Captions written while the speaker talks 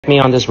Me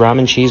on this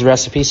ramen cheese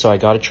recipe, so I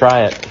gotta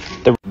try it.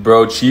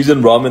 Bro, cheese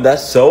and ramen,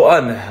 that's so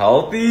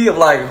unhealthy.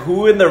 Like,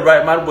 who in their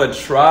right mind would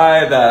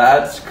try that?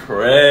 That's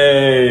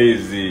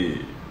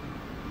crazy.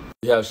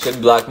 We have Shin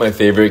Black, my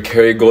favorite,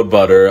 Kerrygold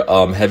butter,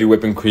 heavy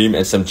whipping cream,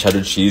 and some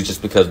cheddar cheese,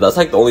 just because that's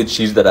like the only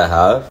cheese that I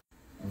have.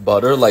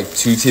 Butter, like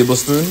 2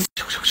 tablespoons.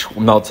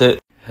 Melt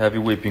it. Heavy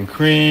whipping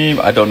cream,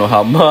 I don't know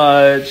how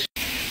much.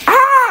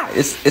 Ah!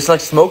 It's like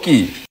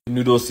smoky.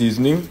 Noodle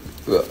seasoning.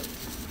 Ugh.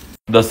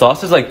 The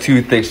sauce is like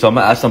too thick, so I'm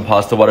gonna add some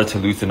pasta water to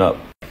loosen up.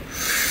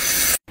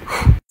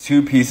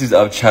 2 pieces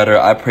of cheddar.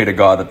 I pray to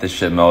God that this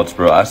shit melts,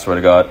 bro. I swear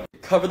to God.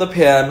 Cover the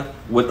pan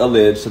with a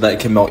lid so that it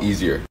can melt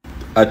easier,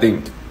 I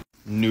think.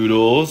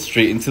 Noodles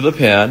straight into the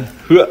pan.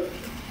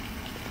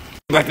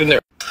 Back in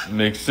there.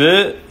 Mix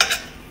it.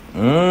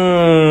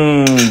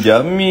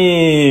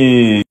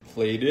 Yummy.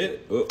 Plate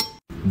it. Oh.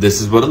 This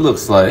is what it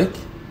looks like.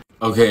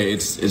 Okay,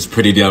 it's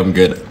pretty damn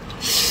good.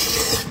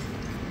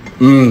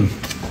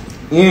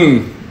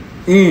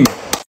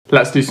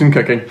 Let's do some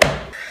cooking.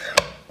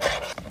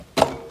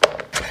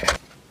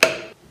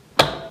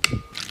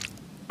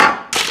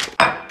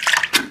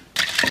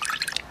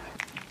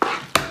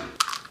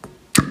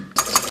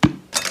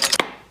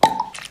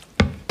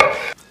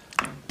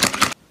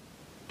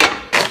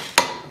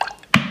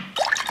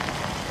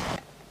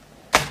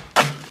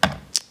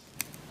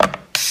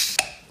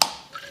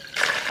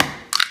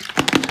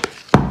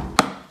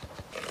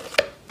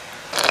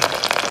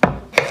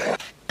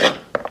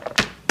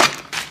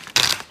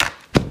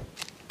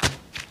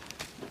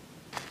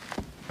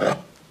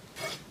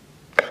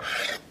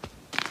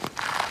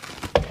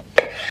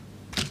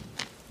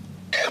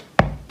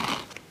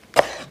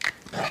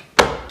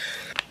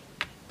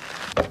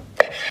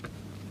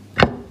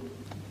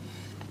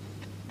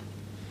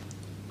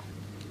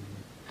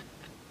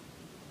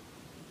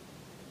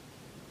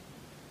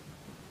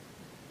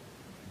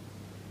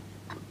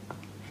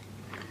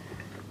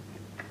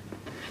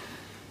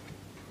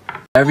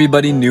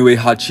 Everybody knew a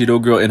hot Cheeto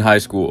girl in high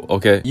school,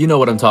 okay? You know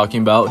what I'm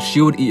talking about.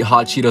 She would eat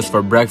hot Cheetos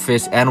for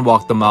breakfast and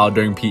walk the mile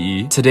during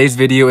PE. Today's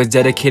video is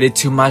dedicated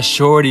to my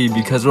shorty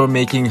because we're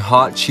making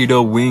hot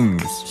Cheeto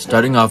wings.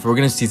 Starting off, we're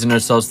gonna season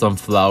ourselves some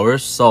flour,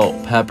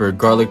 salt, pepper,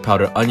 garlic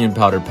powder, onion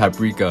powder,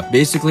 paprika.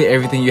 Basically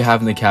everything you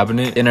have in the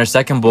cabinet. In our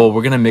second bowl,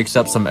 we're gonna mix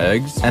up some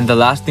eggs. And the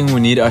last thing we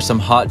need are some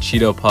hot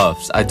Cheeto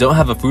puffs. I don't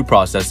have a food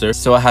processor,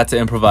 so I had to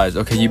improvise.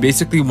 Okay, you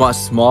basically want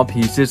small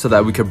pieces so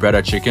that we could bread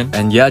our chicken.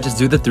 And yeah, just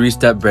do the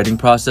 3-step breading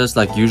process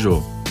like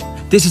usual.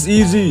 This is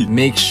easy.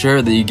 Make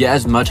sure that you get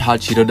as much hot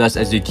Cheeto dust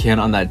as you can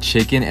on that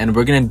chicken, and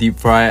we're gonna deep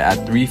fry it at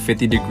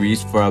 350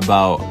 degrees for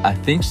about, I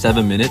think,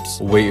 7 minutes.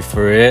 Wait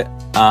for it.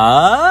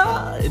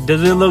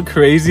 Does it look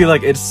crazy?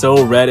 Like, it's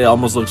so red it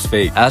almost looks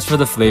fake. As for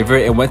the flavor,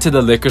 it went to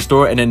the liquor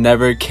store and it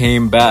never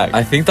came back.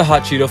 I think the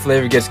hot Cheeto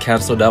flavor gets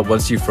canceled out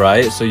once you fry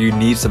it, so you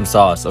need some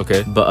sauce,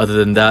 okay? But other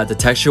than that, the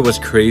texture was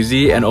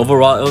crazy, and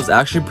overall it was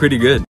actually pretty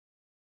good.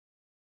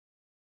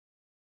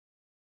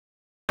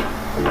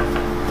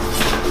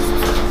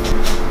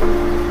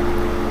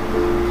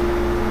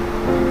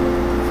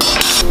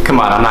 Come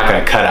on, I'm not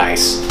gonna cut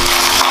ice.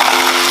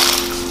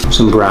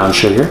 Some brown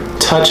sugar,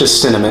 touch of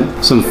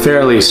cinnamon, some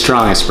fairly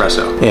strong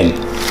espresso. In.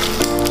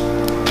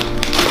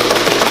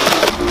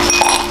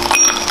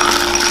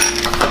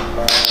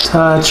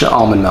 Touch of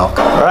almond milk.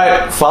 All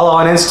right, follow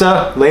on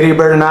Insta. Lady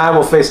Bird and I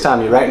will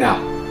FaceTime you right now.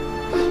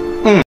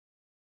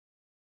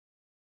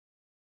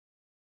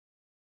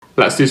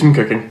 Let's do some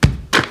cooking.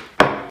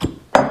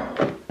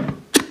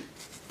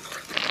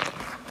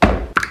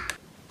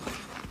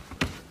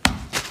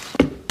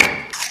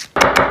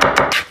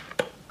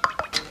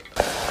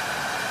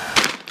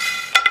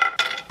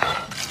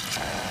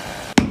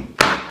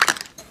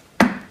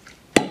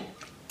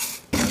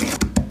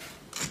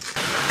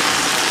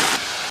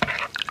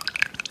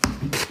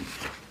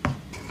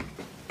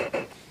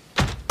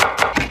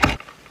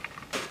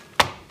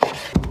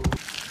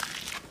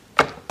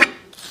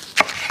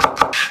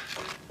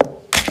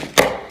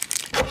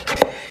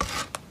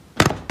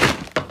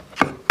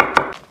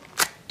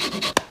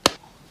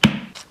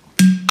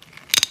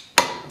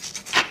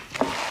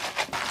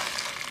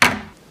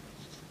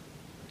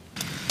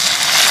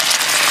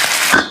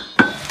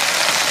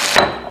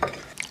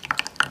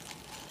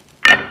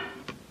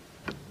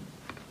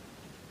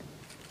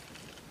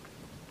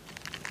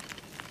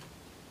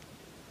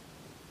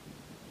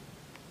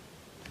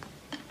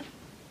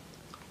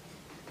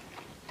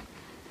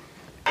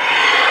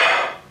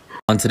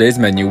 On today's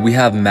menu, we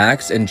have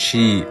mac and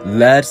cheese.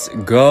 Let's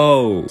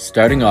go!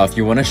 Starting off,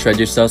 you want to shred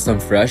yourself some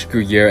fresh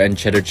Gruyere and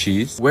cheddar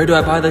cheese. Where do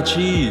I buy the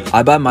cheese?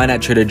 I buy mine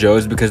at Trader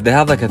Joe's because they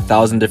have like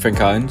 1,000 different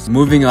kinds.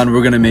 Moving on,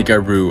 we're gonna make our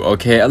roux,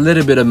 okay? A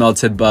little bit of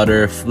melted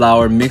butter,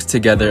 flour mixed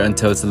together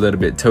until it's a little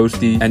bit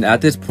toasty. And at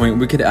this point,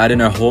 we could add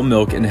in our whole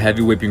milk and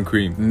heavy whipping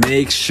cream.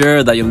 Make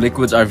sure that your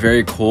liquids are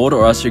very cold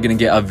or else you're gonna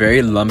get a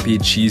very lumpy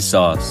cheese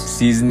sauce.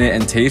 Season it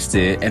and taste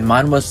it. And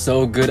mine was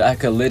so good, I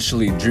could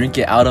literally drink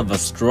it out of a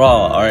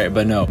straw, alright? But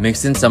but no.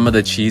 Mix in some of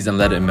the cheese and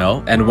let it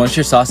melt. And once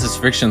your sauce is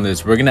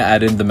frictionless, we're gonna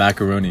add in the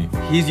macaroni.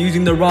 He's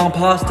using the wrong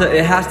pasta.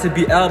 It has to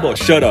be elbow.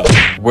 Shut up.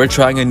 We're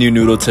trying a new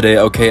noodle today,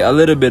 okay? A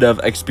little bit of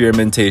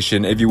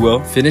experimentation, if you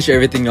will. Finish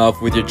everything off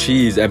with your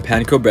cheese and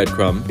panko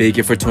breadcrumb. Bake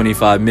it for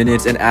 25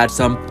 minutes and add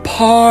some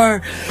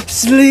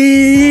parsley.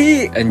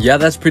 And yeah,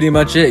 that's pretty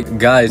much it.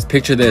 Guys,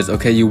 picture this,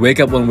 okay? You wake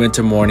up one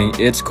winter morning,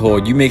 it's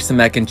cold. You make some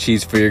mac and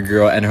cheese for your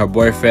girl and her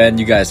boyfriend.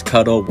 You guys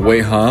cuddle.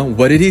 Wait, huh?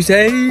 What did he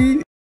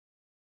say?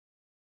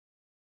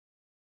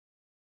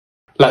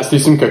 Let's do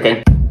some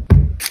cooking.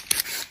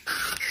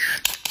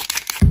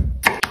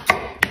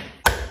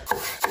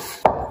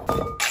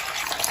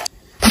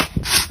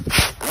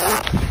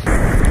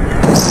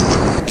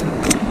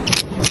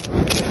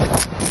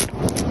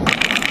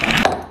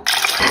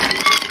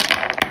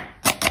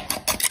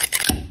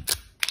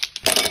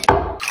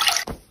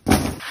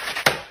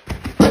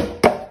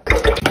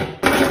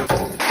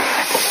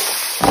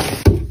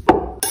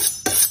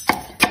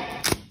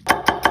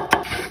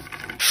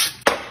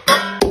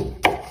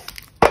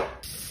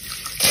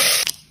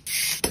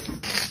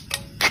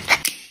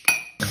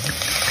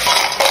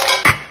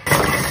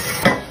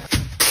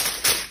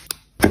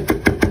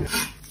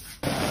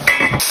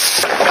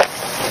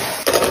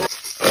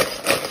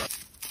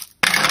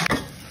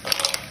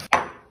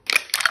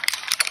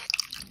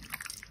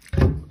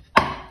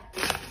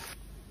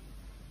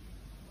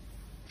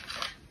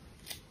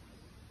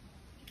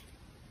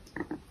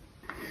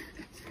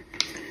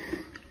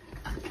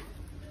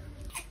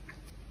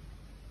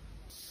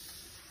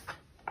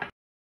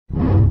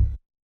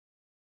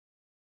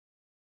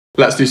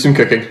 Let's do some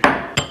cooking.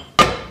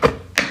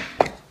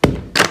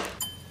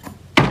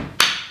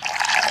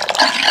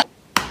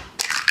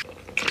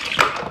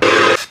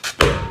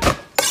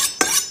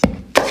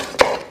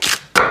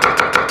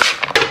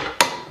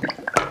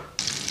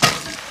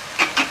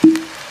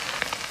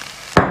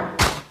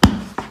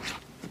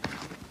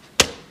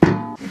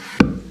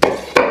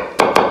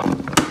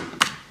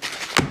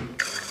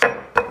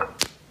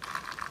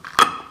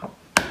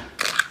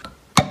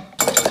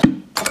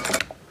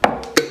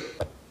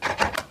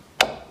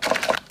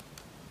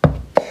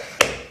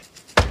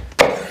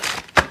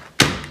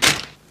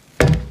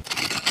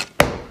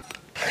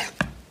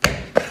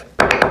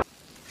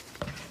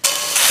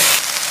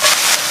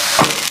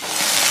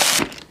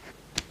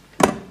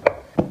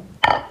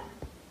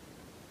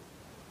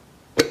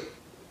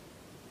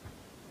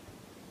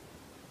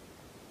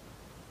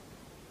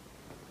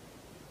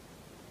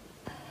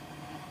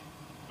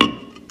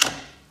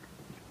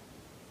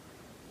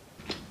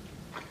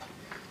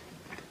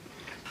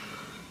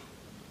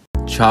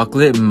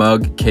 Chocolate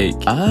mug cake.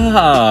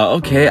 Ah,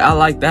 okay, I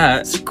like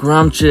that.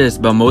 Scrumptious,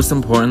 but most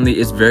importantly,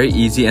 it's very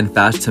easy and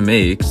fast to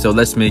make, so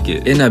let's make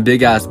it. In a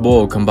big ass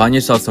bowl, combine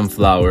yourself some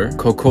flour,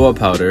 cocoa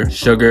powder,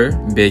 sugar,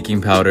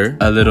 baking powder,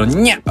 a little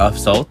of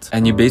salt,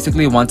 and you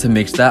basically want to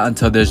mix that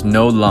until there's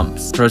no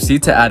lumps.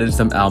 Proceed to add in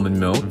some almond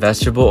milk,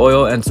 vegetable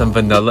oil, and some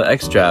vanilla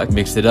extract.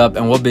 Mix it up,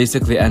 and we'll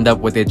basically end up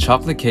with a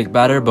chocolate cake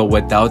batter, but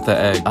without the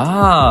egg.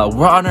 Ah,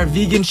 we're on our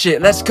vegan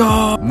shit, let's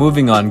go!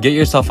 Moving on, get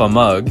yourself a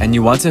mug, and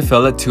you want to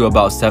fill it to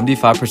about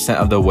 75%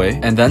 of the way,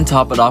 and then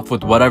top it off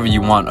with whatever you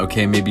want,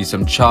 okay? Maybe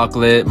some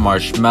chocolate,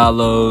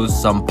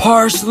 marshmallows, some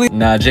parsley.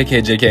 Nah,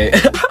 JK.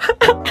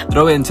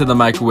 Throw it into the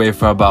microwave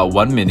for about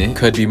 1 minute.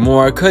 Could be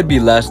more, could be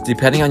less,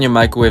 depending on your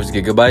microwave's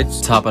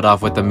gigabytes. Top it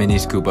off with a mini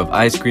scoop of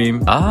ice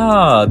cream.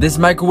 Ah, this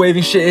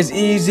microwaving shit is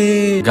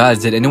easy. Guys,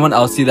 did anyone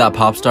else see that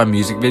Popstar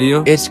music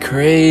video? It's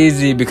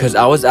crazy because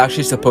I was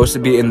actually supposed to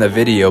be in the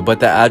video, but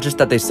the address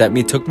that they sent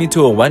me took me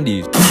to a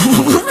Wendy's.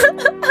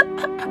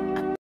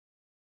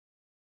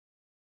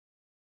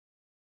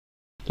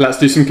 Let's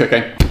do some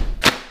cooking.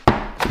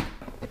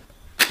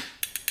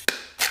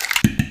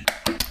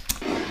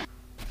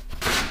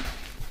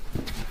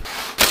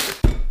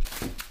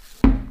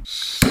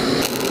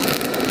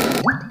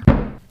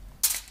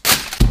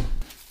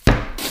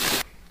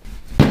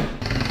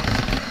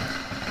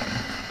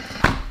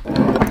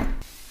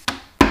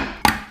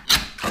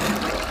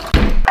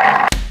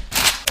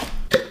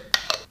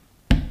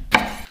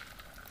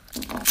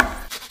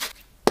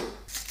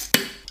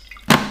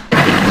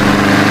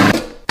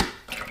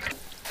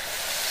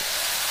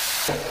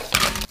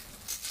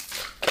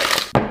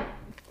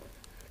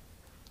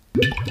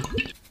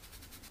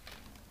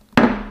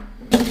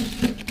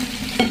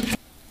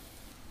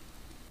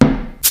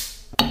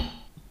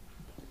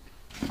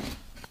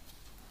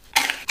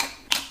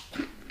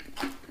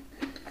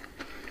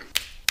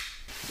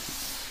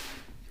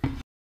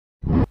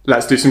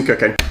 Let's do some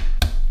cooking.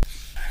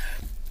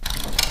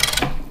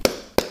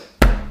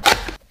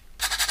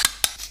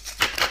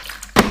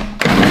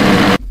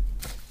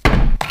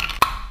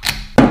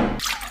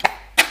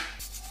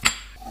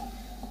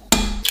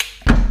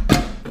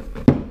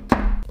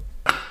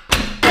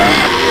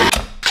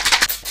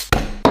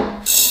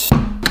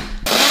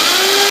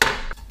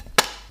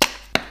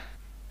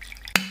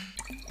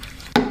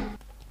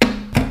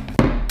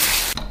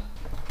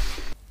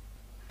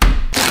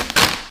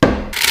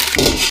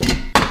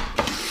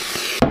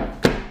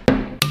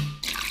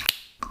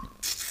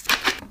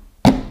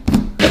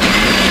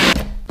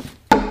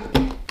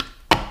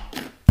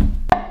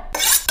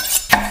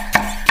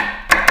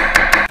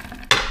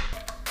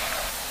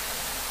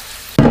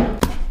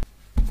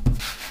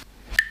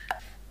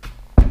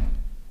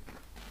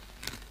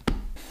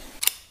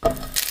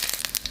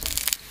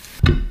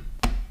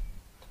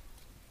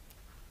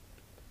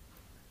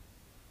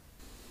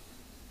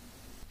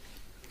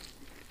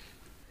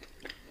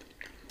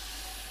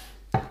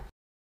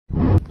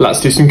 Let's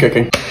do some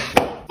cooking.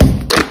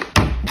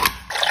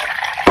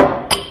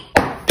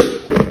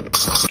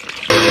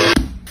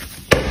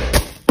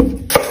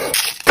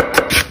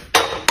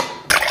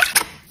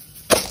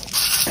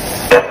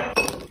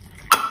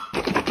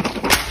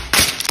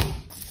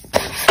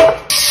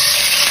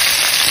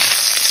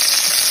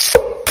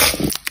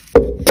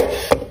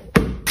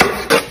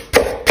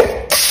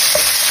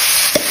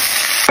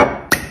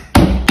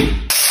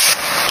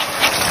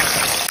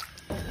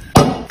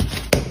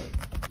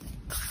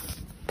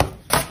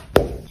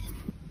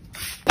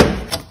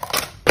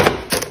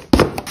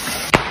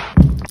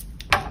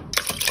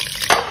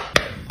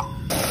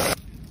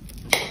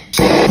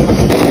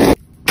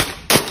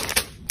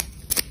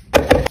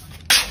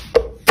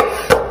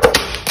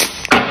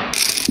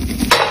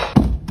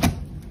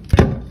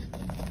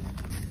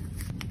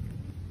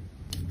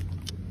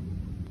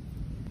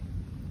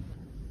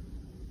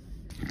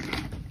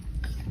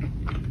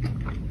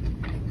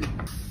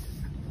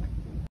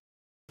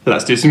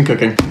 Let's do some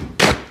cooking.